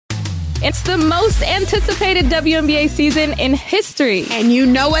It's the most anticipated WNBA season in history. And you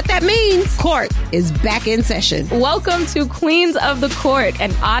know what that means. Court is back in session. Welcome to Queens of the Court,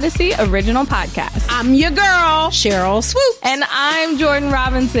 an Odyssey original podcast. I'm your girl, Cheryl Swoop. And I'm Jordan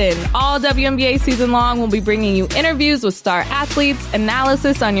Robinson. All WNBA season long, we'll be bringing you interviews with star athletes,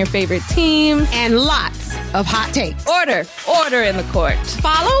 analysis on your favorite teams, and lots of hot takes. Order in the court.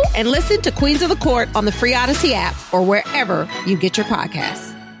 Follow and listen to Queens of the Court on the free Odyssey app or wherever you get your podcasts.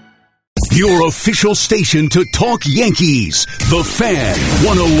 Your official station to talk Yankees. The Fan,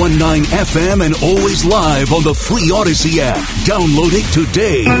 101.9 FM and always live on the free Odyssey app. Download it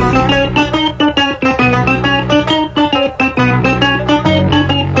today.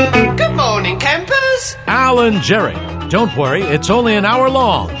 Good morning, campers. Alan Jerry. Don't worry, it's only an hour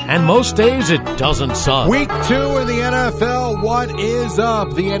long, and most days it doesn't suck. Week 2 in the NFL, what is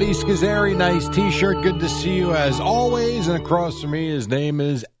up? The Eddie Schizzeri, nice T-shirt, good to see you as always. And across from me, his name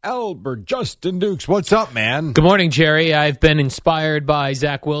is Albert Justin Dukes. What's up, man? Good morning, Jerry. I've been inspired by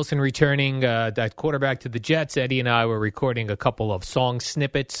Zach Wilson returning that quarterback to the Jets. Eddie and I were recording a couple of song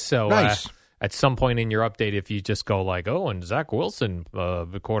snippets, so nice. At some point in your update, if you just go like, "Oh, and Zach Wilson,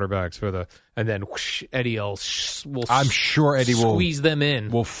 the quarterbacks for the," and then whoosh, Eddie will I'm sure Eddie will squeeze them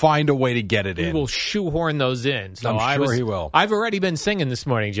in. We'll find a way to get it in. He will shoehorn those in. So I'm sure he will. I've already been singing this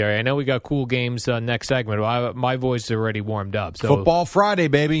morning, Jerry. I know we got cool games next segment. My voice is already warmed up. So, Football Friday,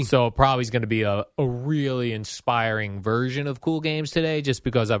 baby. So probably is going to be a really inspiring version of cool games today, just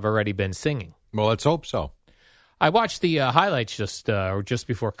because I've already been singing. Well, let's hope so. I watched the highlights just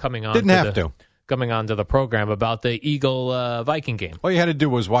before coming on. Coming onto the program about the Eagle-Viking game. All you had to do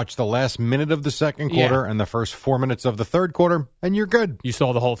was watch the last minute of the second quarter and the first 4 minutes of the third quarter, and you're good. You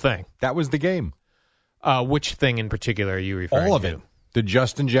saw the whole thing. That was the game. Which thing in particular are you referring to? All of it. The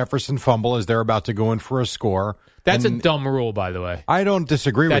Justin Jefferson fumble as they're about to go in for a score. That's a dumb rule, by the way. I don't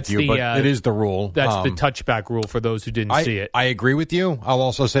disagree with you, but it is the rule. That's the touchback rule for those who didn't see it. I agree with you. I'll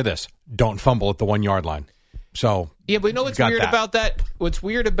also say this. Don't fumble at the 1 yard line. So yeah, but you know what's weird about that? What's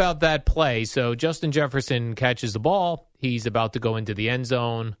weird about that play? So Justin Jefferson catches the ball. He's about to go into the end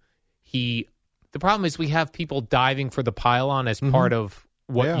zone. The problem is we have people diving for the pylon as part of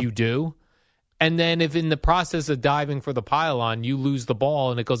what you do. And then if in the process of diving for the pylon, you lose the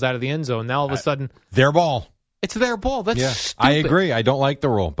ball and it goes out of the end zone, now all of a sudden their ball. It's their ball. That's stupid. I agree. I don't like the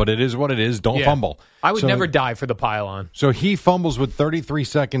rule, but it is what it is. Don't fumble. I would never dive for the pylon. So he fumbles with 33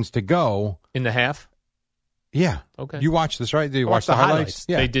 seconds to go. In the half? Yeah. Okay. You watched this, right? Did you watch the highlights?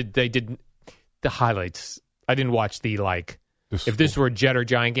 Yeah. They did the highlights. I didn't watch the if this were a Jet or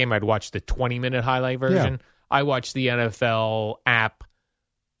Giant game, I'd watch the 20-minute highlight version. Yeah. I watched the NFL app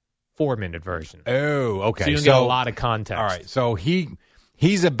 4-minute version. Oh, okay. So you don't get a lot of context. All right. So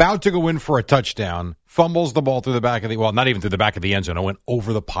he's about to go in for a touchdown, fumbles the ball through the back of not even through the back of the end zone. It went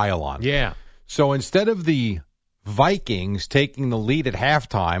over the pylon. Yeah. So instead of the Vikings taking the lead at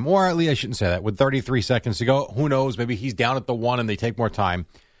halftime, or at least I shouldn't say that, with 33 seconds to go, who knows, maybe he's down at the 1 and they take more time.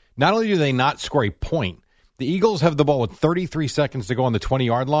 Not only do they not score a point, the Eagles have the ball with 33 seconds to go on the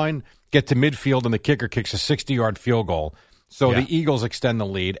 20-yard line, get to midfield, and the kicker kicks a 60-yard field goal. So the Eagles extend the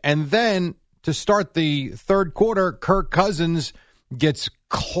lead. And then to start the third quarter, Kirk Cousins gets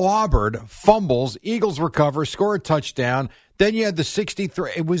clobbered, fumbles, Eagles recover, score a touchdown. Then you had the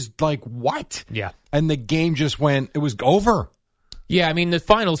 63. It was like, what? Yeah. And the game just it was over. Yeah, I mean, the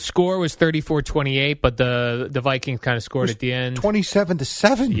final score was 34-28, but the Vikings kind of scored at the end.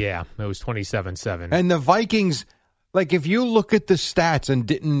 27-7. Yeah, it was 27-7. And the Vikings, if you look at the stats and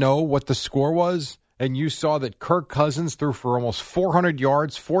didn't know what the score was, and you saw that Kirk Cousins threw for almost 400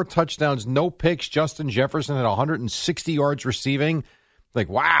 yards, 4 touchdowns, no picks. Justin Jefferson had 160 yards receiving.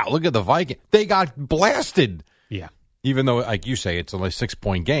 Wow, look at the Vikings. They got blasted. Yeah. Even though, like you say, it's only a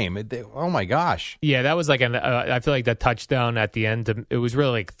 6-point game. Oh, my gosh. Yeah, that was I feel like that touchdown at the end, it was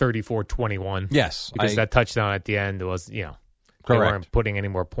really 34-21. Yes. Because that touchdown at the end was, they weren't putting any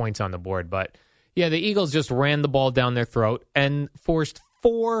more points on the board. But, yeah, the Eagles just ran the ball down their throat and forced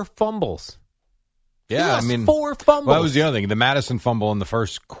 4 fumbles. Yeah, 4 fumbles. Well, that was the other thing. The Madison fumble in the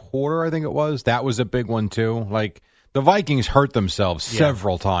first quarter, I think it was. That was a big one, too. The Vikings hurt themselves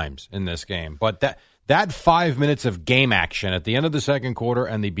several times in this game. But that 5 minutes of game action at the end of the second quarter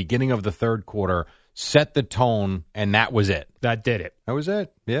and the beginning of the third quarter set the tone, and that was it. That did it. That was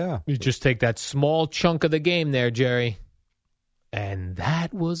it, yeah. You just take that small chunk of the game there, Jerry, and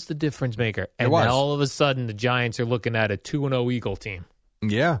that was the difference maker. And now all of a sudden the Giants are looking at a 2-0 Eagle team.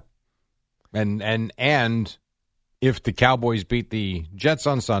 Yeah. And if the Cowboys beat the Jets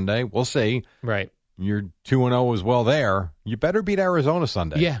on Sunday, we'll see. Right. You're 2-0 as well there. You better beat Arizona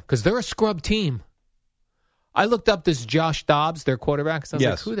Sunday. Yeah, because they're a scrub team. I looked up this Josh Dobbs, their quarterback. So I was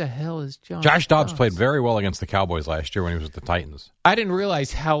Yes. like, who the hell is Josh? Josh Dobbs played very well against the Cowboys last year when he was with the Titans. I didn't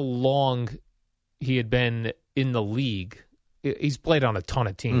realize how long he had been in the league. He's played on a ton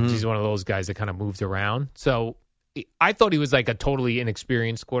of teams. Mm-hmm. He's one of those guys that kind of moves around. So I thought he was like a totally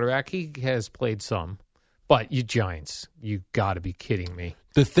inexperienced quarterback. He has played some. But you Giants, you got to be kidding me.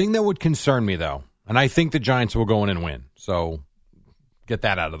 The thing that would concern me, though, and I think the Giants will go in and win, so get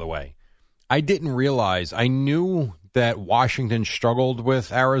that out of the way. I didn't realize, I knew that Washington struggled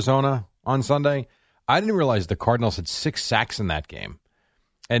with Arizona on Sunday. I didn't realize the Cardinals had 6 sacks in that game.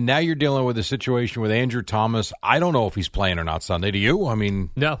 And now you're dealing with a situation with Andrew Thomas. I don't know if he's playing or not Sunday. Do you? I mean,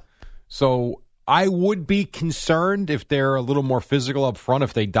 No. So I would be concerned if they're a little more physical up front,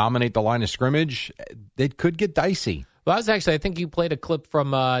 if they dominate the line of scrimmage. It could get dicey. Well, I think you played a clip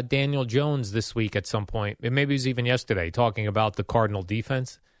from Daniel Jones this week at some point. Maybe it was even yesterday, talking about the Cardinal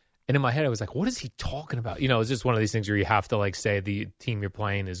defense. And in my head, I was like, what is he talking about? You know, it's just one of these things where you have to like say the team you're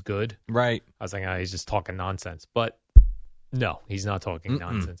playing is good. Right. I was like, he's just talking nonsense. But no, he's not talking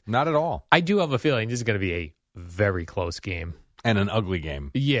nonsense. Not at all. I do have a feeling this is going to be a very close game. And an ugly game.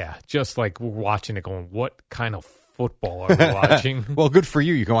 Yeah, just like we're watching it going, what kind of football are we watching? Well, good for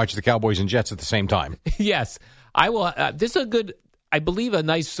you. You can watch the Cowboys and Jets at the same time. Yes, I will. This is a good, I believe, a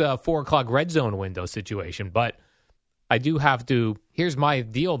nice 4 o'clock red zone window situation. But I do have to, here's my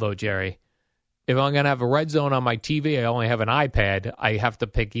deal, though, Jerry. If I'm going to have a red zone on my TV, I only have an iPad, I have to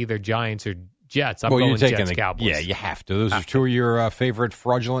pick either Giants or Jets. I'm going Jets, Cowboys. Yeah, you have to. Those are two of your favorite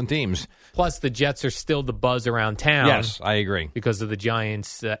fraudulent teams. Plus, the Jets are still the buzz around town. Yes, I agree. Because of the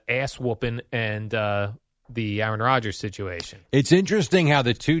Giants' ass whooping and the Aaron Rodgers situation. It's interesting how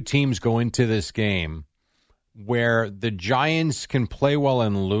the two teams go into this game where the Giants can play well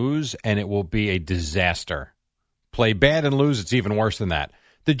and lose, and it will be a disaster. Play bad and lose, it's even worse than that.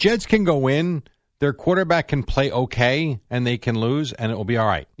 The Jets can go in, their quarterback can play okay, and they can lose, and it will be all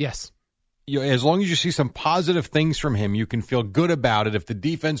right. Yes. As long as you see some positive things from him, you can feel good about it. If the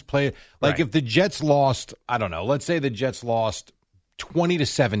defense play, like if the Jets lost, I don't know, let's say the Jets lost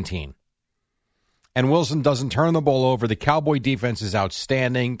 20-17, and Wilson doesn't turn the ball over. The Cowboy defense is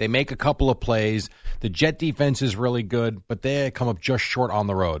outstanding. They make a couple of plays. The Jet defense is really good, but they come up just short on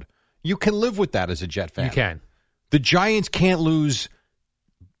the road. You can live with that as a Jet fan. You can. The Giants can't lose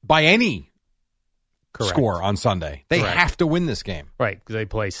by any score on Sunday. They have to win this game. Right, because they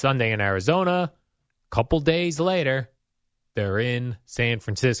play Sunday in Arizona. A couple days later, they're in San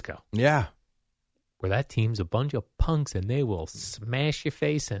Francisco. Yeah. Where that team's a bunch of punks, and they will smash your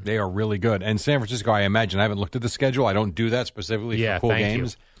face in. They are really good. And San Francisco, I imagine, I haven't looked at the schedule. I don't do that specifically for cool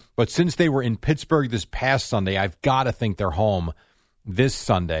games. But since they were in Pittsburgh this past Sunday, I've got to think they're home this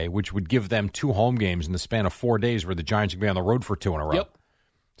Sunday, which would give them 2 home games in the span of 4 days where the Giants could be on the road for 2 in a row. Yep.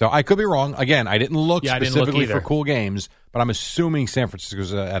 So I could be wrong. Again, I didn't look specifically for cool games, but I'm assuming San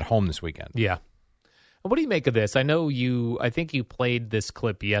Francisco's at home this weekend. Yeah. What do you make of this? I think you played this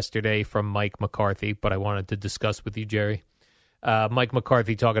clip yesterday from Mike McCarthy, but I wanted to discuss with you, Jerry. Mike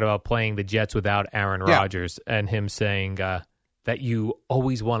McCarthy talking about playing the Jets without Aaron Rodgers and him saying that you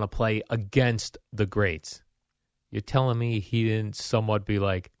always want to play against the greats. You're telling me he didn't somewhat be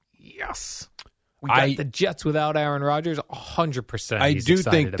like, yes, we got the Jets without Aaron Rodgers? 100%. I do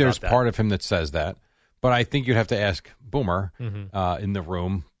think there's part of him that says that, but I think you'd have to ask Boomer in the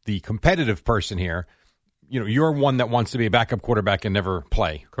room, the competitive person here. You know, you're one that wants to be a backup quarterback and never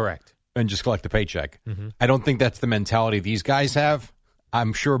play. Correct. And just collect a paycheck. I don't think that's the mentality these guys have.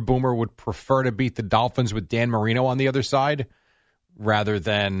 I'm sure Boomer would prefer to beat the Dolphins with Dan Marino on the other side rather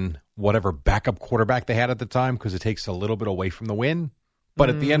than whatever backup quarterback they had at the time, because it takes a little bit away from the win. But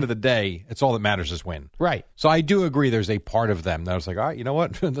at the end of the day, it's all that matters is win. Right. So I do agree there's a part of them that was like, all right, you know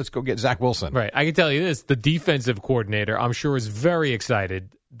what? Let's go get Zach Wilson. Right. I can tell you this. The defensive coordinator, I'm sure, is very excited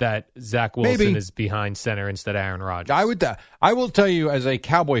that Zach Wilson is behind center instead of Aaron Rodgers. I will tell you, as a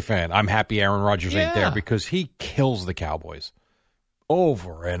Cowboy fan, I'm happy Aaron Rodgers ain't there because he kills the Cowboys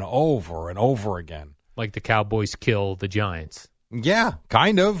over and over and over again. Like the Cowboys kill the Giants. Yeah,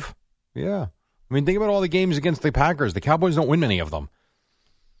 kind of. Yeah. I mean, think about all the games against the Packers. The Cowboys don't win many of them.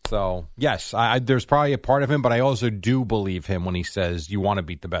 So, yes, there's probably a part of him, but I also do believe him when he says you want to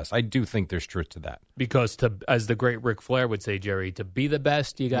beat the best. I do think there's truth to that. Because, as the great Ric Flair would say, Jerry, to be the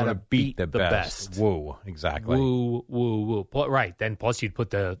best, you got to beat the best. Woo, exactly. Woo, woo, woo. Right, then plus you'd put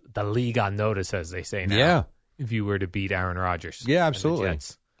the league on notice, as they say now. Yeah. If you were to beat Aaron Rodgers. Yeah, absolutely.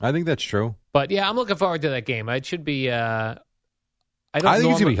 I think that's true. But, yeah, I'm looking forward to that game. It should be... I think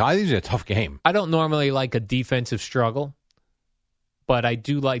it's going to be a tough game. I don't normally like a defensive struggle. But I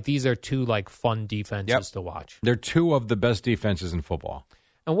do like, these are 2 like fun defenses to watch. They're 2 of the best defenses in football.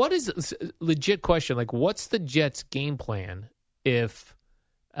 And what is legit question? Like, what's the Jets' game plan if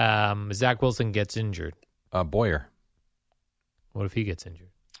Zach Wilson gets injured? Boyer. What if he gets injured?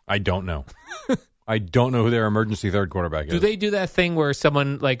 I don't know. I don't know who their emergency third quarterback is. Do they do that thing where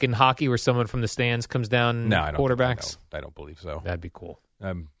someone, like in hockey, where someone from the stands comes down? No, I don't. Quarterbacks. I don't believe so. That'd be cool.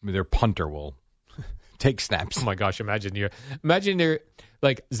 Their punter will take snaps. Oh my gosh! Imagine you're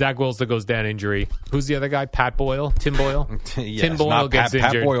like Zach Wilson goes down injury. Who's the other guy? Pat Boyle, Tim Boyle. Yes, Tim Boyle gets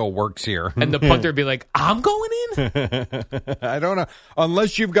injured. Pat Boyle works here, and the punter would be like, "I'm going in." I don't know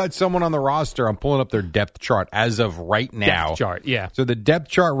unless you've got someone on the roster. I'm pulling up their depth chart as of right now. Depth chart, yeah. So the depth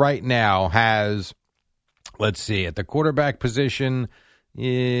chart right now has, let's see, at the quarterback position,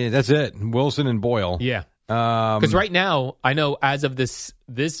 that's it. Wilson and Boyle. Yeah. Because right now, I know as of this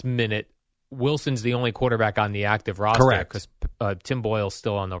minute, Wilson's the only quarterback on the active roster. Correct. Because Tim Boyle's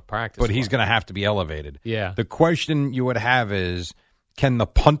still on the practice But squad. he's going to have to be elevated. Yeah. The question you would have is, can the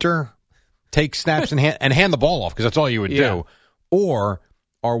punter take snaps and hand the ball off? Because that's all you would do. Or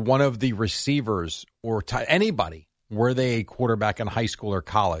are one of the receivers or anybody, were they a quarterback in high school or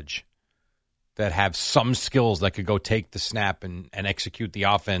college that have some skills that could go take the snap and execute the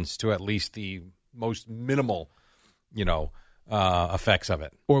offense to at least the most minimal, effects of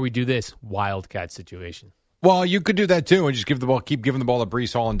it. Or we do this wildcat situation. Well, you could do that too, and just keep giving the ball to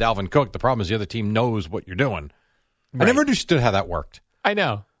Breece Hall and Dalvin Cook. The problem is the other team knows what you're doing. Right. I never understood how that worked. I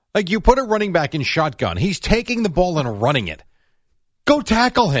know. Like you put a running back in shotgun, he's taking the ball and running it. Go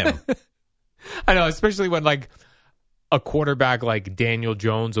tackle him. I know, especially when like a quarterback like Daniel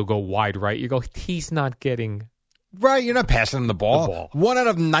Jones will go wide right. You go, he's not getting. Right, you're not passing him the ball. 1 out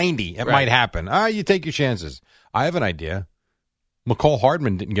of 90, it might happen. All right, you take your chances. I have an idea. McCall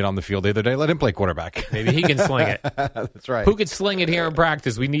Hardman didn't get on the field the other day. Let him play quarterback. Maybe he can sling it. That's right. Who could sling it here in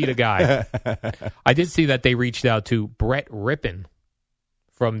practice? We need a guy. I did see that they reached out to Brett Rippon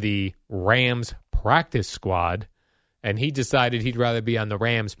from the Rams practice squad, and he decided he'd rather be on the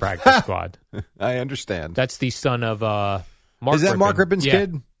Rams practice squad. I understand. That's the son of Mark Is that Rippon. Mark Rippon's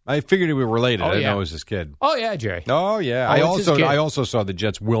kid? I figured we were related. Oh, I didn't yeah. know it was his kid. Oh, yeah, Jerry. Oh, yeah. Oh, I also saw the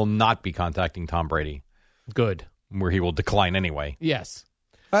Jets will not be contacting Tom Brady. Good. Where he will decline anyway. Yes.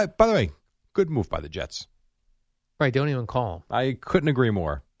 By the way, good move by the Jets. Right, don't even call him. I couldn't agree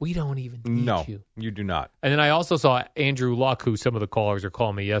more. We don't even need you. You do not. And then I also saw Andrew Luck, who some of the callers are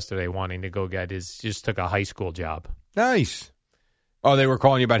calling me yesterday, wanting to go get just took a high school job. Nice. Oh, they were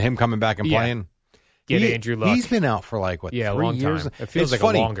calling you about him coming back and playing? Get Andrew Luck. He's been out for 3 a long years. time. It feels it's like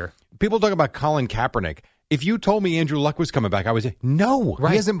funny. longer. People talk about Colin Kaepernick. If you told me Andrew Luck was coming back, I would say, no,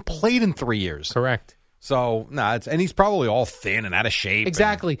 Right. he hasn't played in 3 years. Correct. So, and he's probably all thin and out of shape.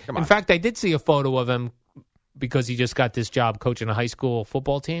 Exactly. In fact, I did see a photo of him because he just got this job coaching a high school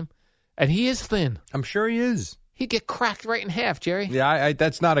football team, and he is thin. I'm sure he is. He'd get cracked right in half, Jerry. Yeah,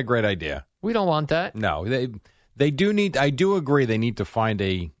 that's not a great idea. We don't want that. No, they do need. I do agree. They need to find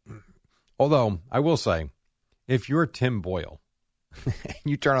a. Although I will say, if you're Tim Boyle,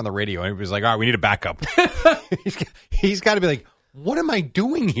 you turn on the radio and everybody's like, "All right, we need a backup." he's got to be like, "What am I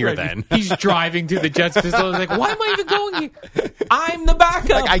doing here?" Right. Then He's driving to the Jets facility. Like, why am I even going here? I'm the backup.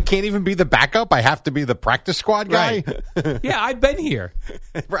 like, I can't even be the backup. I have to be the practice squad guy. Right. Yeah, I've been here.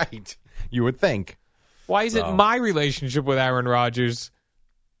 Right. You would think. Why isn't my relationship with Aaron Rodgers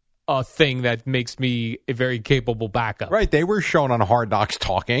a thing that makes me a very capable backup? Right. They were shown on Hard Knocks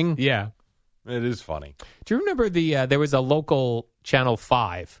talking. Yeah. It is funny. Do you remember there was a local Channel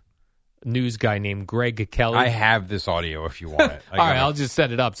 5 news guy named Greg Kelly? I have this audio if you want it. All right, I'll just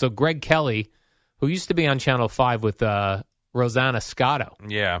set it up. So Greg Kelly, who used to be on Channel 5 with Rosanna Scotto.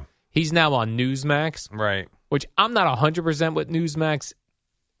 Yeah. He's now on Newsmax. Right. Which I'm not 100% what Newsmax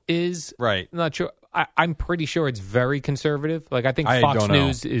is. Right. I'm not sure. I'm pretty sure it's very conservative. Like, I think I Fox don't know.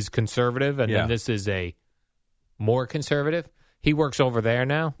 News is conservative, and then this is a more conservative. He works over there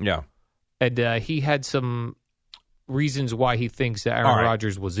now. Yeah. And he had some reasons why he thinks that Aaron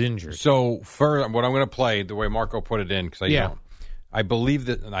Rodgers was injured. So, what I'm going to play, the way Marco put it in, because I believe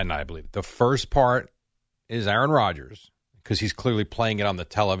that, I believe it. The first part is Aaron Rodgers, because he's clearly playing it on the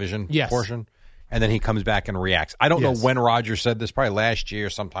television portion. And then he comes back and reacts. I don't know when Rodgers said this, probably last year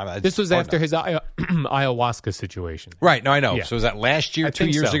sometime. This was after his ayahuasca situation. Right. No, I know. Yeah. So was that last year, I 2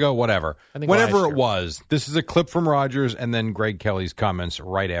 think years so. ago, whatever. I think Whenever last it year. was, this is a clip from Rodgers and then Greg Kelly's comments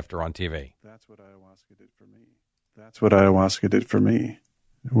right after on TV. That's what ayahuasca did for me. That's what ayahuasca did for me.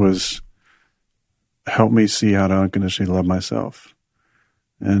 It was help me see how to unconditionally love myself.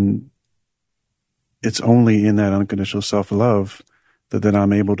 And it's only in that unconditional self-love that then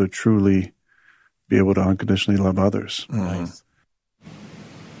I'm able to truly be able to unconditionally love others. Nice.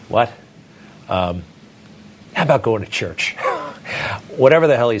 What? How about going to church? whatever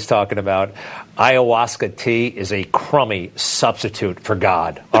the hell he's talking about, ayahuasca tea is a crummy substitute for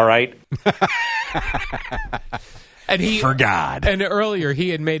God. All right? For God. And earlier, he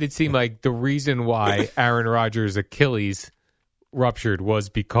had made it seem like the reason why Aaron Rodgers' Achilles ruptured was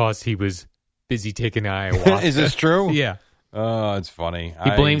because he was busy taking ayahuasca. Is this true? Yeah. Oh, it's funny.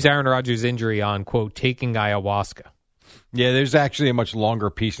 He blames Aaron Rodgers' injury on, quote, taking ayahuasca. Yeah, there's actually a much longer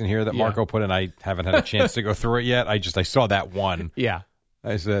piece in here that Marco put in. I haven't had a chance to go through it yet. I saw that one. Yeah.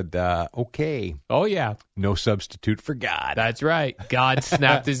 I said, okay. Oh, yeah. No substitute for God. That's right. God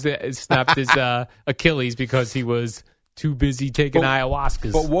snapped his Achilles because he was too busy taking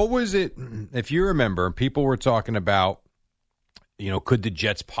ayahuascas. But what was it, if you remember, people were talking about, could the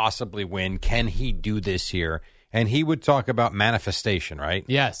Jets possibly win? Can he do this here? And he would talk about manifestation, right?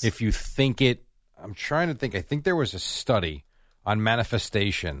 Yes. If you think it, I'm trying to think. I think there was a study on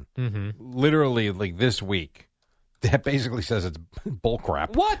manifestation, literally like this week, that basically says it's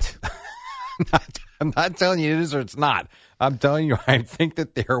bullcrap. What? I'm not telling you it is or it's not. I'm telling you, I think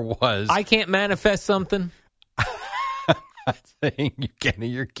that there was. I can't manifest something. I'm not saying you can or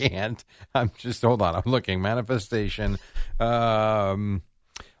you can't. I'm just, hold on. I'm looking. Manifestation.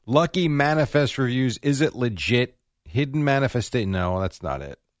 Lucky manifest reviews. Is it legit? Hidden manifestation. No, that's not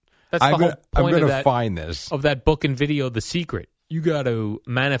it. That's the whole point I'm going of to find this. Of that book and video, The Secret. You got to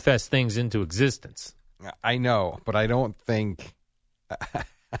manifest things into existence. I know, but I don't think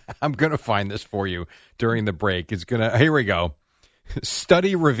I'm going to find this for you during the break. It's going to. Here we go.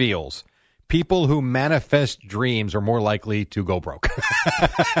 Study reveals people who manifest dreams are more likely to go broke.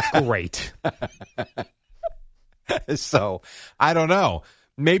 Great. So I don't know.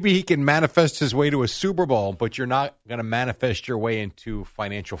 Maybe he can manifest his way to a Super Bowl, but you're not going to manifest your way into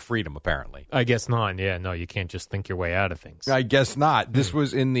financial freedom, apparently. I guess not. Yeah, no, you can't just think your way out of things. I guess not. This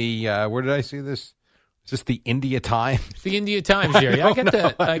was in the, where did I see this? Is this the India Times? The India Times, Jerry. I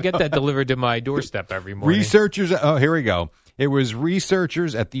get that delivered to my doorstep every morning. Researchers, here we go. It was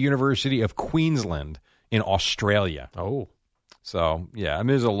researchers at the University of Queensland in Australia. Oh. So, yeah,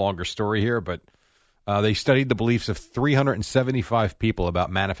 there's a longer story here, but they studied the beliefs of 375 people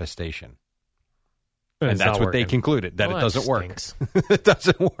about manifestation. And that's what they concluded, that it doesn't work. It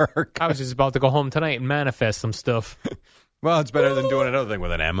doesn't work. I was just about to go home tonight and manifest some stuff. Well, it's better than doing another thing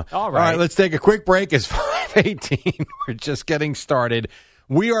with an M. All right, let's take a quick break. It's 5:18. We're just getting started.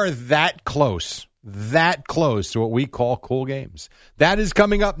 We are that close to what we call cool games. That is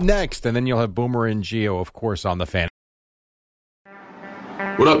coming up next, and then you'll have Boomer and Gio, of course, on the fan.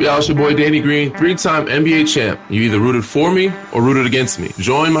 What up, y'all? It's your boy Danny Green, 3-time NBA champ. You either rooted for me or rooted against me.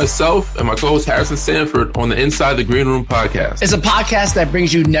 Join myself and my co-host Harrison Sanford on the Inside the Green Room podcast. It's a podcast that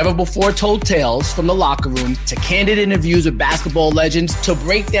brings you never-before-told tales from the locker room to candid interviews with basketball legends to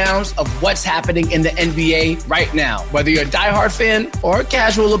breakdowns of what's happening in the NBA right now. Whether you're a diehard fan or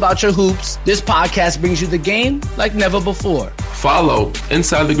casual about your hoops, this podcast brings you the game like never before. Follow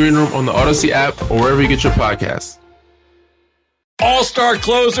Inside the Green Room on the Odyssey app or wherever you get your podcasts. All-star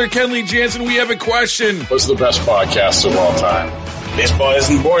closer Kenley Jansen, we have a question. What's the best podcast of all time? Baseball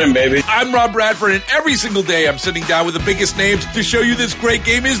isn't boring, baby. I'm Rob Bradford, and every single day I'm sitting down with the biggest names to show you this great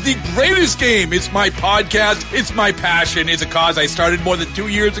game is the greatest game. It's my podcast. It's my passion. It's a cause I started more than 2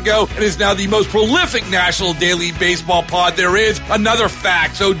 years ago and is now the most prolific national daily baseball pod there is. Another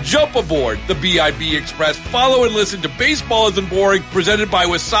fact, so jump aboard the BIB Express. Follow and listen to Baseball Isn't Boring, presented by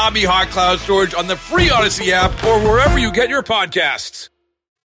Wasabi Hot Cloud Storage on the free Odyssey app or wherever you get your podcasts.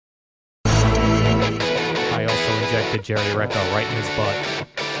 I also injected Jerry Recco right in his butt.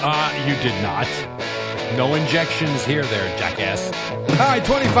 You did not. No injections here there, jackass. All right,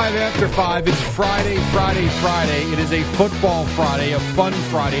 25 after 5. It's Friday. It is a football Friday, a fun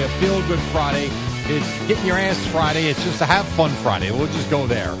Friday, a feel-good Friday. It's getting your ass Friday. It's just a have fun Friday. We'll just go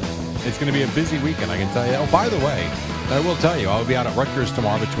there. It's going to be a busy weekend, I can tell you. Oh, by the way, I will tell you, I'll be out at Rutgers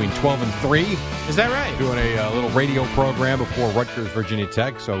tomorrow between 12 and 3. Is that right? Doing a little radio program before Rutgers, Virginia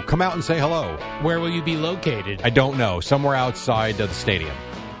Tech. So come out and say hello. Where will you be located? I don't know. Somewhere outside of the stadium.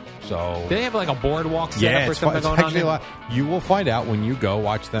 So do they have like a boardwalk set up or something going on there? You will find out when you go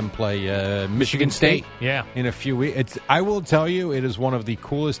watch them play Michigan State. Yeah, in a few weeks. I will tell you, it is one of the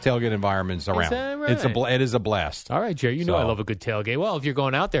coolest tailgate environments around. Is that right? It is a blast. All right, Jerry. You know I love a good tailgate. Well, if you're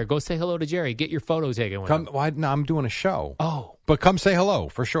going out there, go say hello to Jerry. Get your photo taken with him. No, I'm doing a show. Oh. But come say hello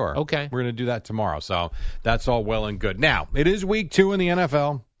for sure. Okay. We're going to do that tomorrow. So that's all well and good. Now, it is week 2 in the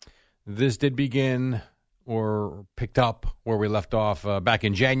NFL. This did begin or picked up where we left off back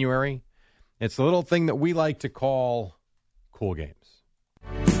in January. It's the little thing that we like to call cool games.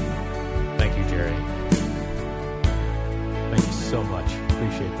 Thank you, Jerry. Thank you so much.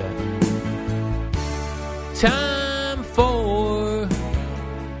 Appreciate that. Time for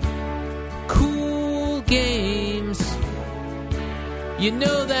You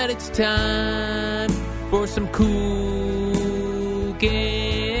know that it's time for some cool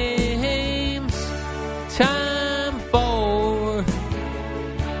games. Time for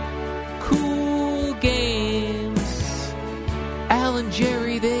cool games. Al and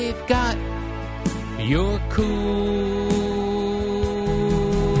Jerry, they've got your cool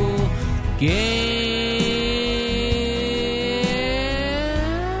game.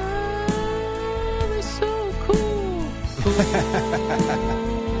 It's so cool.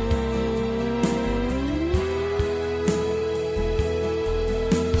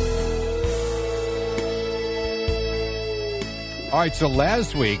 All right, so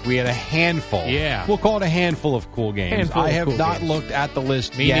last week we had a handful. Yeah. We'll call it a handful of cool games. Handful I of have cool not games. looked at the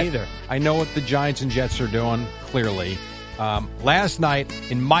list Me yet. neither. I know what the Giants and Jets are doing, clearly. Last night,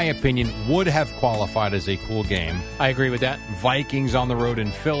 in my opinion, would have qualified as a cool game. I agree with that. Vikings on the road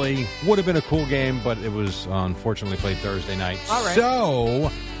in Philly would have been a cool game, but it was unfortunately played Thursday night. All right. So,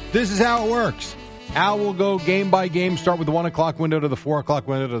 this is how it works. Al will go game by game, start with the 1 o'clock window to the 4 o'clock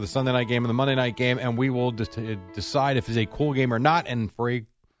window to the Sunday night game and the Monday night game, and we will decide if it's a cool game or not. And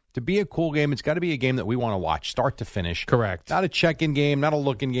to be a cool game, it's got to be a game that we want to watch, start to finish. Correct. Not a check-in game, not a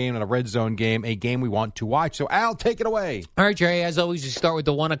look-in game, not a red zone game, a game we want to watch. So, Al, take it away. All right, Jerry, as always, you start with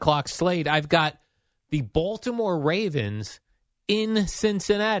the 1 o'clock slate. I've got the Baltimore Ravens in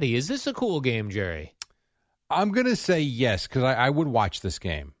Cincinnati. Is this a cool game, Jerry? I'm going to say yes, because I would watch this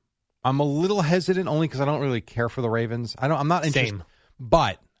game. I'm a little hesitant only because I don't really care for the Ravens. I'm not interested. Same.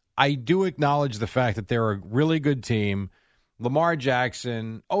 But I do acknowledge the fact that they're a really good team. Lamar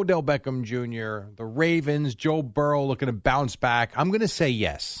Jackson, Odell Beckham Jr., the Ravens, Joe Burrow looking to bounce back. I'm going to say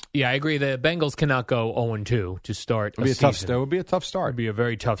yes. Yeah, I agree. The Bengals cannot go 0-2 to start It would be a tough start. It would be a tough start. It would be a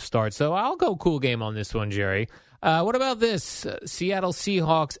very tough start. So I'll go cool game on this one, Jerry. What about this? Seattle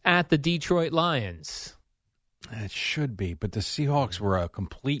Seahawks at the Detroit Lions. It should be, but the Seahawks were a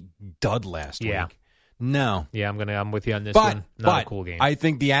complete dud last Yeah. week. No. Yeah, I'm with you on this one. Not a cool game. I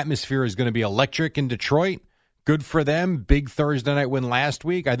think the atmosphere is going to be electric in Detroit. Good for them. Big Thursday night win last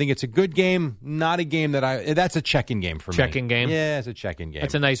week. I think it's a good game. Not a game that's a check-in game for me. Check-in game? Yeah, it's a check-in game.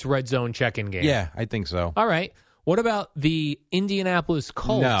 That's a nice red zone check-in game. Yeah, I think so. All right. What about the Indianapolis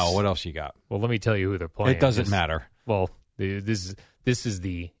Colts? No, what else you got? Well, let me tell you who they're playing. It doesn't matter. Well, this is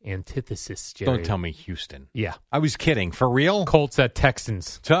the antithesis, Jerry. Don't tell me Houston. Yeah. I was kidding. For real? Colts at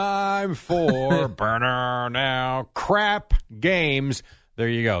Texans. Time for burner now crap games. There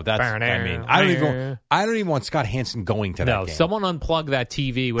you go. That's I don't even want Scott Hansen going to that game. No, someone unplug that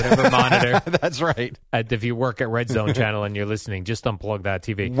TV, whatever monitor. That's right. If you work at Red Zone Channel and you're listening, just unplug that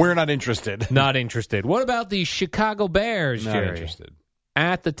TV. We're not interested. Not interested. What about the Chicago Bears, Not Jerry? interested.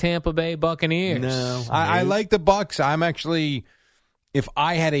 At the Tampa Bay Buccaneers. No. I like the Bucs. I'm actually, if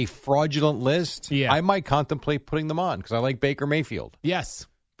I had a fraudulent list, I might contemplate putting them on because I like Baker Mayfield. Yes.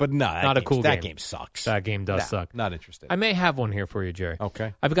 But no, that game sucks. That game does suck. Not interested. I may have one here for you, Jerry.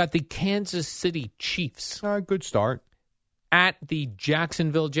 Okay. I've got the Kansas City Chiefs. Good start. At the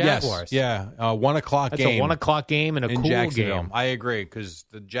Jacksonville Jaguars. Yes. Yeah. 1 o'clock game. That's a 1 o'clock game and a cool game. I agree because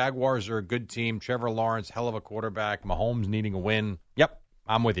the Jaguars are a good team. Trevor Lawrence, hell of a quarterback. Mahomes needing a win. Yep.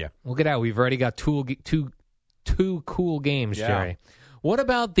 I'm with you. Look at that. We've already got two cool games, Jerry. What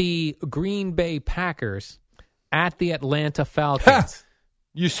about the Green Bay Packers at the Atlanta Falcons?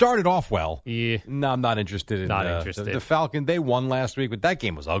 You started off well. Yeah. No, I'm not interested in the Falcons. They won last week, but that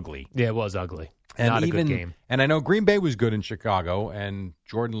game was ugly. Yeah, it was ugly. And not a good game. And I know Green Bay was good in Chicago, and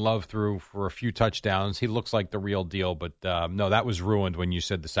Jordan Love threw for a few touchdowns. He looks like the real deal, but no, that was ruined when you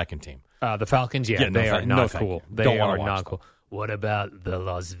said the second team. The Falcons, they are not cool. They are not cool. What about the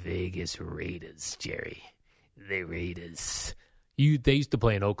Las Vegas Raiders, Jerry? The Raiders. They used to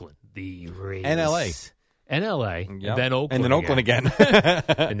play in Oakland. The Raiders. And L.A. Yep. And then Oakland. And then Oakland again.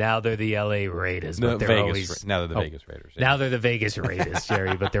 And now they're the L.A. Raiders. But now they're the Vegas Raiders. Yeah. Now they're the Vegas Raiders,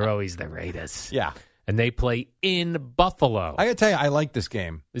 Jerry, but they're always the Raiders. Yeah. And they play in Buffalo. I got to tell you, I like this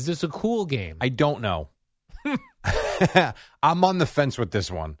game. Is this a cool game? I don't know. I'm on the fence with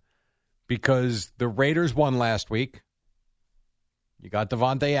this one because the Raiders won last week. You got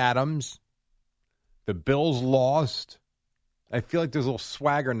Devontae Adams. The Bills lost. I feel like there's a little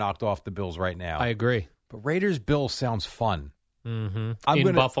swagger knocked off the Bills right now. I agree. But Raiders-Bills sounds fun.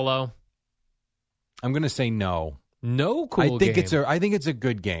 Mm-hmm. Buffalo? I'm going to say no. No cool game. I think it's a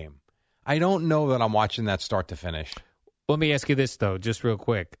good game. I don't know that I'm watching that start to finish. Let me ask you this, though, just real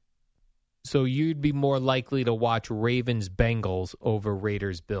quick. So you'd be more likely to watch Ravens-Bengals over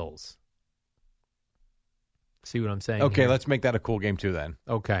Raiders-Bills? See what I'm saying? Okay, here? let's make that a cool game, too, then.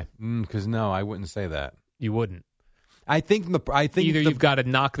 Okay. Because, no, I wouldn't say that. You wouldn't? I think either you've got to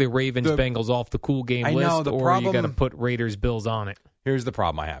knock the Ravens-Bengals off the cool game list, or you got to put Raiders-Bills on it. Here's the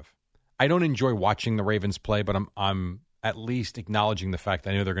problem I have. I don't enjoy watching the Ravens play, but I'm at least acknowledging the fact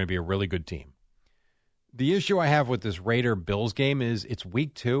that I know they're going to be a really good team. The issue I have with this Raider-Bills game is it's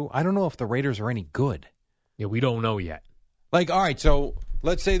week 2. I don't know if the Raiders are any good. Yeah, we don't know yet. Like, all right, so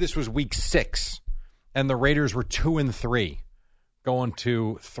let's say this was week 6, and the Raiders were 2-3, going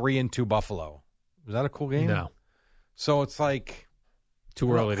to 3-2 Buffalo. Is that a cool game? No. So it's like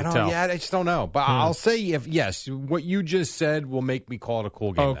too early to tell. Yeah, I just don't know. But I'll say yes, what you just said will make me call it a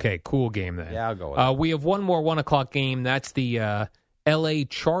cool game. Okay, cool game then. Yeah, I'll go with it. We have one more 1 o'clock game. That's the L.A.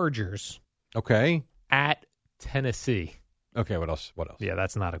 Chargers. Okay. At Tennessee. Okay, what else? Yeah,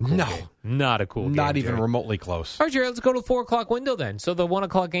 that's not a cool game. Not a cool game. Not even Jerry. remotely close. All right, Jerry, let's go to the 4 o'clock window then. So the 1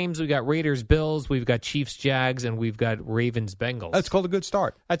 o'clock games, we got Raiders, Bills, we've got Chiefs, Jags, and we've got Ravens, Bengals. That's called a good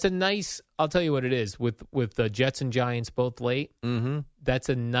start. That's a nice, I'll tell you what it is, with the Jets and Giants both late, that's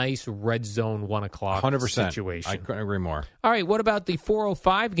a nice red zone 1 o'clock 100%. situation. I couldn't agree more. All right, what about the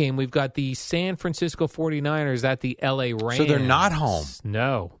 4:05 game? We've got the San Francisco 49ers at the L.A. Rams. So they're not home.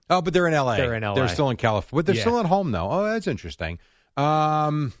 No. Oh, but they're in L.A. They're in L.A. They're still in California. But they're still at home, though. Oh, that's interesting.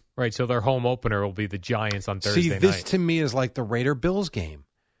 Right, so their home opener will be the Giants on Thursday night. See, this to me is like the Raider-Bills game.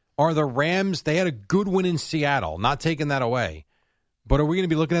 Are the Rams, they had a good win in Seattle, not taking that away. But are we going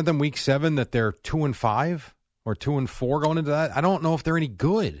to be looking at them week 7 that they're 2-5 or 2-4 going into that? I don't know if they're any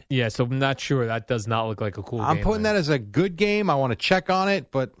good. Yeah, so I'm not sure. That does not look like a cool game. I'm putting that as a good game. I want to check on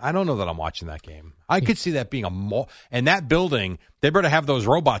it, but I don't know that I'm watching that game. I could see that being and that building, they better have those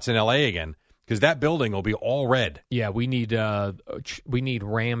robots in L.A. again. Because that building will be all red. Yeah, we need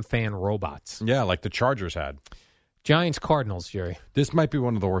Ram fan robots. Yeah, like the Chargers had. Giants Cardinals, Jerry. This might be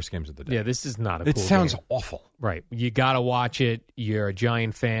one of the worst games of the day. Yeah, this is not a cool game. It sounds awful. Right. You got to watch it. You're a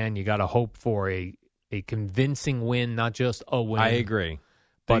Giant fan. You got to hope for a convincing win, not just a win. I agree.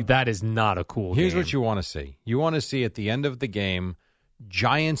 But that is not a cool Here's game. what you want to see. You want to see at the end of the game,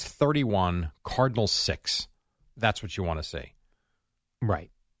 Giants 31, Cardinals 6. That's what you want to see.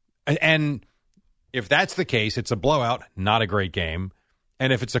 Right. And if that's the case, it's a blowout, not a great game.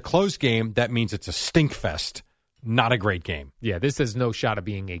 And if it's a close game, that means it's a stink fest, not a great game. Yeah, this has no shot of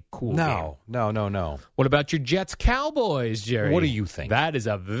being a cool game. No. What about your Jets Cowboys, Jerry? What do you think? That is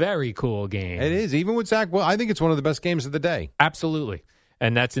a very cool game. It is, even with Zach. Well, I think it's one of the best games of the day. Absolutely.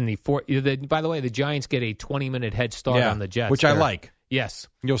 And that's in the fourth. By the way, the Giants get a 20-minute head start on the Jets. Which I like. Yes.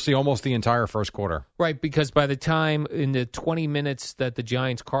 You'll see almost the entire first quarter. Right, because by the time in the 20 minutes that the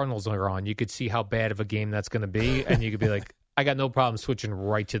Giants-Cardinals are on, you could see how bad of a game that's going to be, and you could be like, I got no problem switching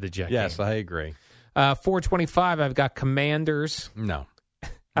right to the Jet game. Yes, I agree. 4:25, I've got Commanders. No.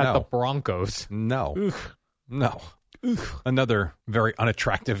 At the Broncos. No. Ugh. No. Ugh. Another very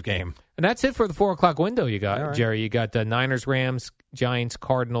unattractive game. And that's it for the 4 o'clock window you got, right. Jerry. You got the Niners, Rams, Giants,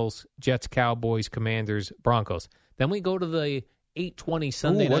 Cardinals, Jets, Cowboys, Commanders, Broncos. Then we go to the 8:20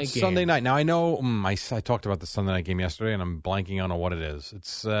 Sunday night what's game. Sunday night? Now, I know I talked about the Sunday night game yesterday, and I'm blanking on what it is.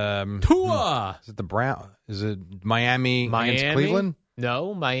 It's Tua! Is it the Brown? Is it Miami against Cleveland?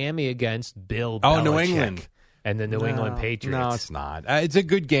 No, Miami against Bill Belichick. Oh, New England. And the New England Patriots. No, it's not. It's a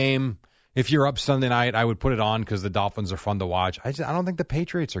good game. If you're up Sunday night, I would put it on because the Dolphins are fun to watch. I don't think the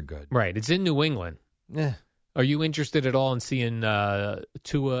Patriots are good. Right. It's in New England. Yeah. Are you interested at all in seeing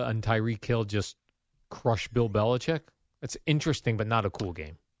Tua and Tyreek Hill just crush Bill Belichick? It's interesting, but not a cool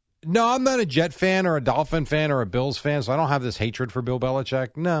game. No, I'm not a Jet fan or a Dolphin fan or a Bills fan, so I don't have this hatred for Bill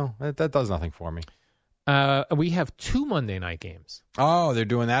Belichick. No, that does nothing for me. We have 2 Monday night games. Oh, they're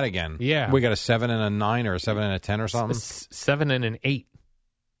doing that again. Yeah. We got a 7 and a 9 or a 7 and a 10 or something. 7 and an 8.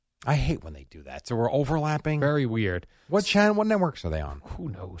 I hate when they do that. So we're overlapping. Very weird. What channel? What networks are they on? Who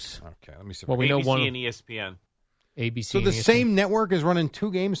knows? Okay, let me see. Well, we know ABC one and ESPN. ABC. So and the ESPN. same network is running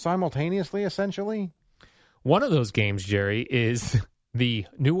 2 games simultaneously, essentially? One of those games, Jerry, is the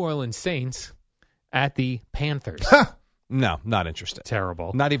New Orleans Saints at the Panthers. No, not interested.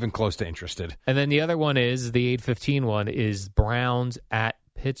 Terrible. Not even close to interested. And then the other one is the 8:15 one is Browns at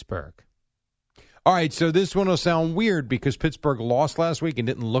Pittsburgh. All right, so this one will sound weird because Pittsburgh lost last week and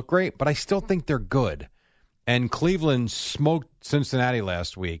didn't look great, but I still think they're good. And Cleveland smoked Cincinnati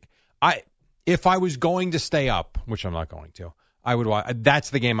last week. If I was going to stay up, which I'm not going to, I would watch. That's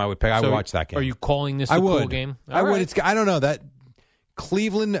the game I would pick. I would watch that game. Are you calling this a cool game? I would. I don't know that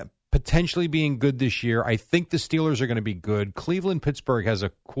Cleveland potentially being good this year. I think the Steelers are going to be good. Cleveland Pittsburgh has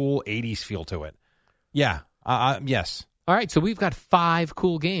a cool 80s feel to it. Yeah. Yes. All right. So we've got 5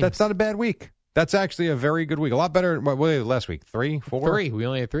 cool games. That's not a bad week. That's actually a very good week. A lot better. What did last week? 3, 4? 3. We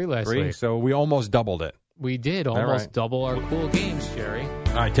only had 3 last 3. week. So we almost doubled it. We did almost double our cool games, Jerry.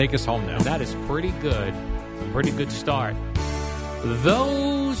 All right, take us home now. And that is pretty good. It's a pretty good start.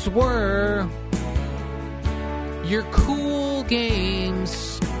 Those were your cool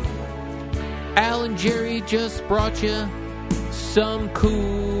games. Al and Jerry just brought you some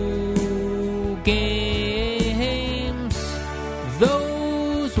cool games.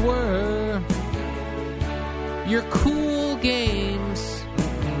 Those were your cool games.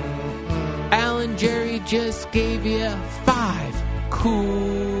 Al and Jerry just gave you 5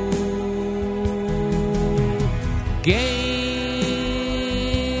 cool games.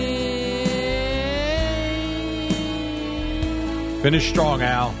 Finish strong,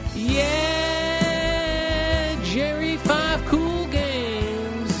 Al. Yeah, Jerry, 5 cool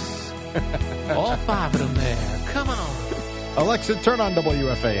games. All 5 of them there. Come on. Alexa, turn on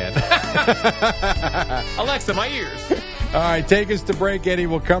WFAN. Alexa, my ears. All right, take us to break, Eddie.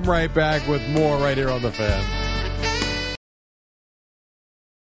 We'll come right back with more right here on The Fan.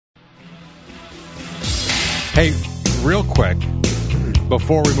 Hey, real quick,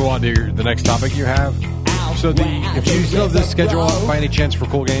 before we move on to the next topic you have. So if you still have the schedule up by any chance for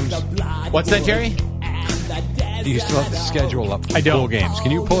cool games? What's that, Jerry? Do you still have the schedule up for I don't. cool games?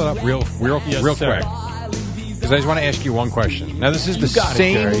 Can you pull it up real Yes, quick? sir. Because I just want to ask you one question. Now, this is the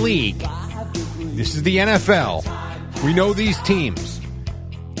same league. This is the NFL. We know these teams.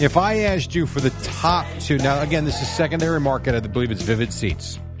 If I asked you for the top 2, now, again, this is secondary market. I believe it's Vivid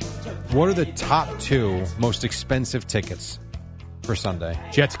Seats. What are the top 2 most expensive tickets for Sunday?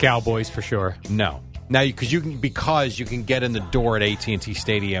 Jets, Cowboys, for sure. No. Now, because you can get in the door at AT&T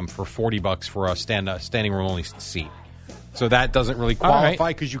Stadium for $40 for a standing room only seat. So that doesn't really qualify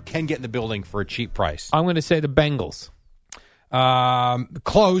because you can get in the building for a cheap price. I'm going to say the Bengals.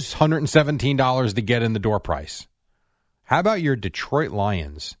 Close, $117 to get in the door price. How about your Detroit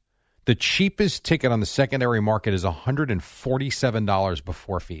Lions? The cheapest ticket on the secondary market is $147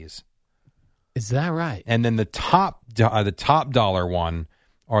 before fees. Is that right? And then the top dollar one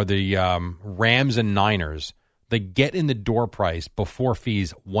are the Rams and Niners. The get in the door price before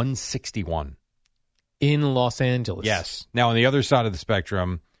fees, $161 in Los Angeles. Yes. Now on the other side of the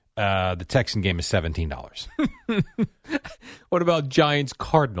spectrum, the Texan game is $17. What about Giants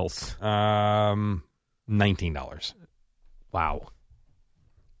Cardinals? $19. Wow.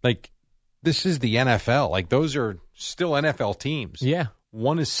 Like, this is the NFL. Like, those are still NFL teams. Yeah.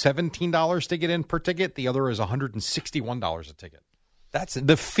 One is $17 to get in per ticket. The other is $161 a ticket.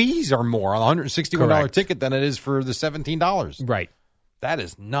 The fees are more on a $161 ticket than it is for the $17. Right. That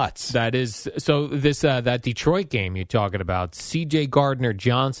is nuts. That is so. This that Detroit game you're talking about. C.J.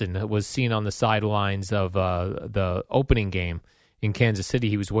 Gardner-Johnson was seen on the sidelines of the opening game in Kansas City.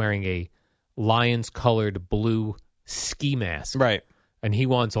 He was wearing a Lions-colored blue ski mask. Right. And he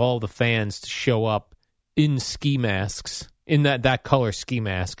wants all the fans to show up in ski masks, in that color ski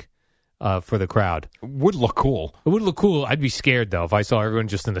mask for the crowd. Would look cool. It would look cool. I'd be scared, though, if I saw everyone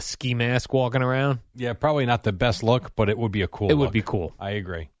just in a ski mask walking around. Yeah, probably not the best look, but it would be a cool look. It would be cool. I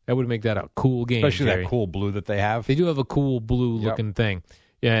agree. That would make that a cool game, especially Jerry. that cool blue that they have. They do have a cool blue-looking thing.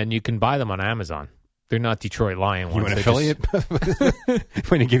 Yeah, and you can buy them on Amazon. They're not Detroit Lion ones. You an affiliate?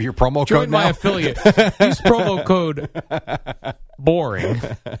 When you give your promo Join code my now? affiliate. Use promo code BORING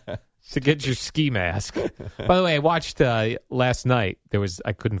to get your ski mask. By the way, I watched last night.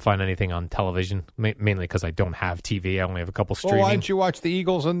 I couldn't find anything on television, mainly because I don't have TV. I only have a couple streaming. Well, why didn't you watch the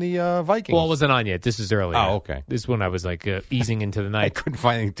Eagles and the Vikings? Well, it wasn't on yet. This is earlier. Oh, okay. This is when I was like easing into the night. I couldn't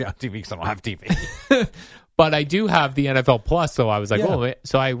find anything on TV because I don't have TV. But I do have the NFL Plus, so I was like, Yeah. oh,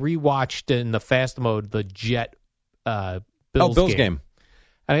 so I rewatched in the fast mode the Jet Bills game.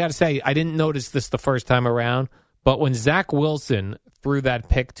 And I got to say, I didn't notice this the first time around, but when Zach Wilson threw that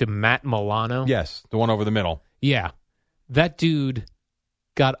pick to Matt Milano. Yes, the one over the middle. Yeah. That dude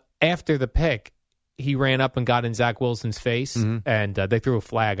got, after the pick, he ran up and got in Zach Wilson's face, and they threw a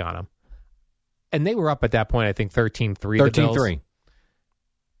flag on him. And they were up at that point, I think, 13-3. 13-3.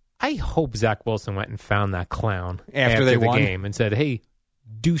 I hope Zach Wilson went and found that clown After they the won? game and said, hey,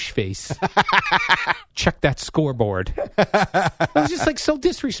 douche face, check that scoreboard. It was just like so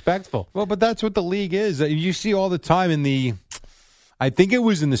disrespectful. Well, but that's what the league is. You see all the time in I think it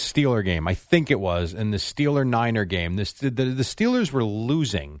was in the Steeler game. I think it was in the Steeler-Niner game. The Steelers were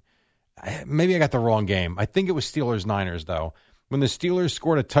losing. Maybe I got the wrong game. I think it was Steelers-Niners, though. When the Steelers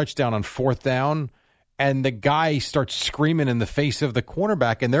scored a touchdown on 4th down, and the guy starts screaming in the face of the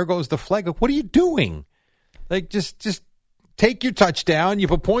cornerback, and there goes the flag. Like, what are you doing? Like, just take your touchdown. You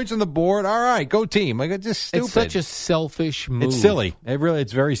put points on the board. All right, go team. Like, it's just stupid. It's such a selfish move. It's silly.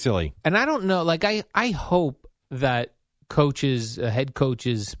 It's very silly. And I don't know. Like, I hope that coaches, head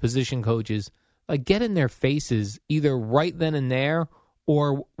coaches, position coaches, get in their faces either right then and there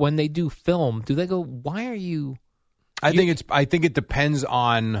or when they do film. Do they go, why are you? I think it depends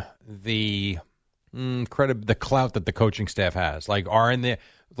on the the clout that the coaching staff has.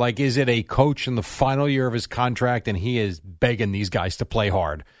 Is it a coach in the final year of his contract and he is begging these guys to play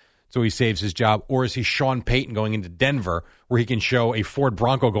hard so he saves his job? Or is he Sean Payton going into Denver where he can show a Ford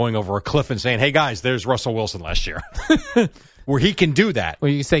Bronco going over a cliff and saying, hey, guys, there's Russell Wilson last year? Where he can do that.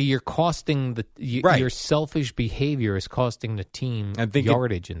 Well, you say you're costing your selfish behavior is costing the team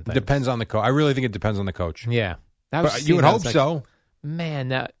yardage and things. Depends on the coach. I really think it depends on the coach. Yeah. You would hope so.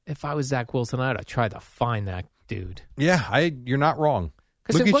 Man, if I was Zach Wilson, I'd try to find that dude. Yeah, you're not wrong.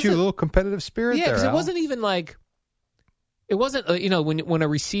 Look at you, a little competitive spirit there. Yeah, because it wasn't even like it wasn't. When a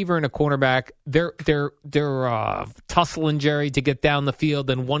receiver and a cornerback, they're tussling, Jerry, to get down the field,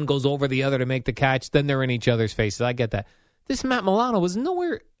 and one goes over the other to make the catch. Then they're in each other's faces. I get that. This Matt Milano was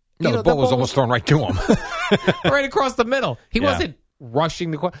nowhere. No, the ball was almost thrown right to him, right across the middle. He wasn't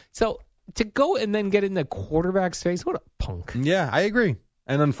rushing the quarter. So to go and then get in the quarterback's face, what a punk. Yeah, I agree.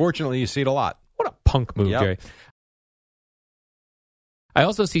 And unfortunately, you see it a lot. What a punk move, Jerry. I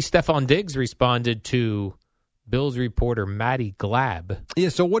also see Stefon Diggs responded to Bills reporter Matty Glab. Yeah,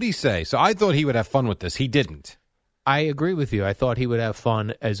 so what did he say? So I thought he would have fun with this. He didn't. I agree with you. I thought he would have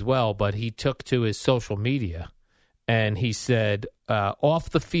fun as well, but he took to his social media and he said, off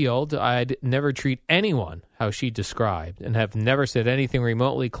the field, I'd never treat anyone how she described and have never said anything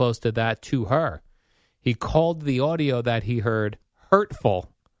remotely close to that to her. He called the audio that he heard hurtful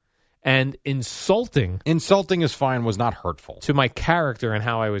and insulting. Insulting is fine, was not hurtful. To my character and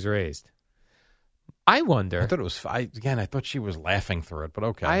how I was raised. I wonder. I thought it was, I thought she was laughing through it, but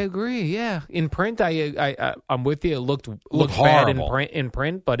okay. I agree, yeah. In print, I'm with you. It looked bad in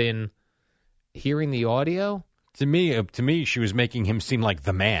print, but in hearing the audio. To me, she was making him seem like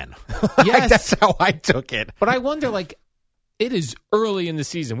the man. Yes. That's how I took it. But I wonder, it is early in the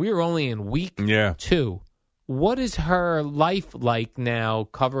season. We were only in week 2. What is her life like now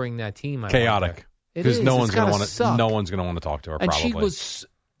covering that team? Chaotic. Because no one's going to want to talk to her. And probably. She was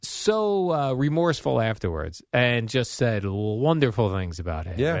so remorseful afterwards, and just said wonderful things about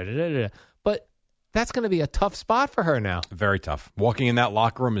it. Yeah. But that's going to be a tough spot for her now. Very tough. Walking in that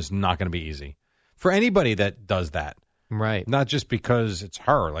locker room is not going to be easy for anybody that does that. Right. Not just because it's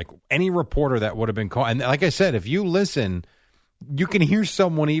her. Like any reporter that would have been called. And like I said, if you listen, you can hear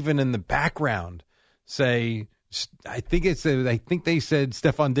someone even in the background say, I think they said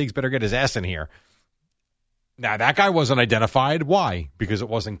Stefon Diggs better get his ass in here. Now, that guy wasn't identified. Why? Because it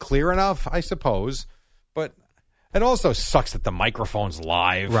wasn't clear enough, I suppose. But it also sucks that the microphone's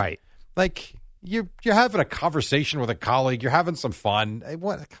live. Right. Like, you're having a conversation with a colleague. You're having some fun.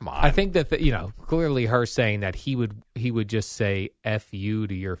 Come on. I think that, clearly her saying that he would just say F you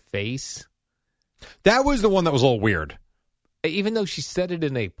to your face. That was the one that was a little weird. Even though she said it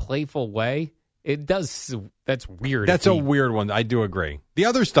in a playful way, it does. That's weird. That's a weird one. I do agree. The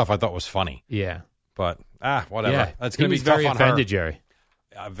other stuff I thought was funny. Yeah. But, whatever. Yeah. That's going to be tough very on offended, her. Jerry.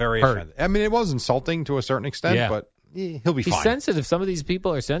 Very offended. I mean, it was insulting to a certain extent, but he'll be fine. He's sensitive. Some of these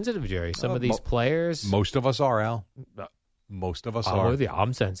people are sensitive, Jerry. Some of these players. Most of us are, Al. Most of us are. With you.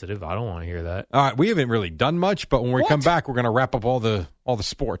 I'm sensitive. I don't want to hear that. All right. We haven't really done much, but when we come back, we're going to wrap up all the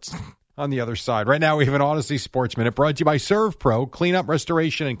sports on the other side. Right now, we have an Odyssey Sports Minute brought to you by ServPro, cleanup,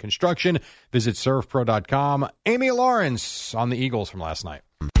 restoration, and construction. Visit ServPro.com. Amy Lawrence on the Eagles from last night.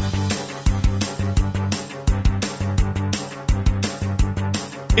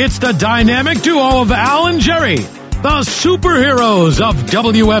 It's the dynamic duo of Al and Jerry, the superheroes of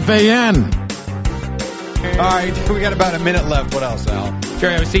WFAN. All right, we got about a minute left. What else, Al?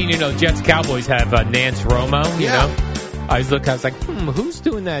 Jerry, I was seeing, Jets Cowboys have Nance Romo, you know? I was like, who's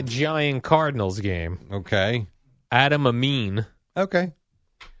doing that giant Cardinals game? Okay. Adam Amin. Okay.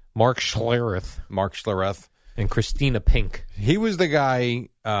 Mark Schlereth. And Christina Pink. He was the guy,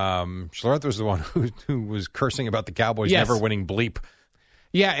 Schlereth was the one who was cursing about the Cowboys never winning bleep.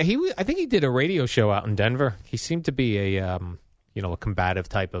 Yeah, I think he did a radio show out in Denver. He seemed to be a combative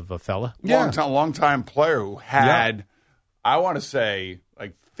type of a fella. Long time player who had, I want to say,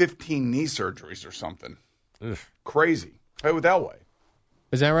 15 knee surgeries or something. Ugh. Crazy. Play with Elway.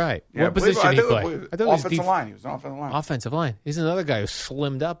 Is that right? Yeah, what position did he play? I thought offensive line. He was an offensive line. Offensive line. He's another guy who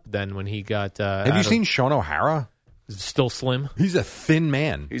slimmed up then when he got... Have you seen Sean O'Hara? Still slim? He's a thin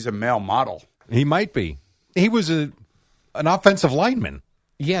man. He's a male model. He might be. He was an offensive lineman.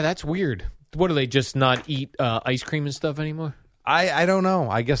 Yeah, that's weird. What, do they just not eat ice cream and stuff anymore? I don't know.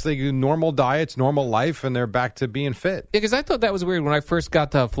 I guess they do normal diets, normal life, and they're back to being fit. Yeah, because I thought that was weird. When I first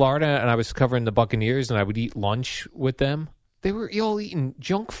got to Florida and I was covering the Buccaneers and I would eat lunch with them, they were all eating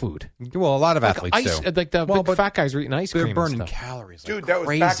junk food. Well, a lot of athletes do. Like the big fat guys were eating ice cream. They're burning and stuff. calories. Dude, that was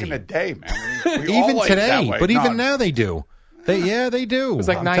crazy. back in the day, man. We even all today, ate that way. But even now they do. They do. It was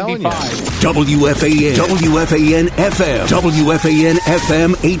like I'm telling 95. WFAN, WFAN FM, WFAN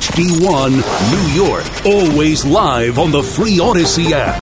FM HD1, New York. Always live on the free Odyssey app.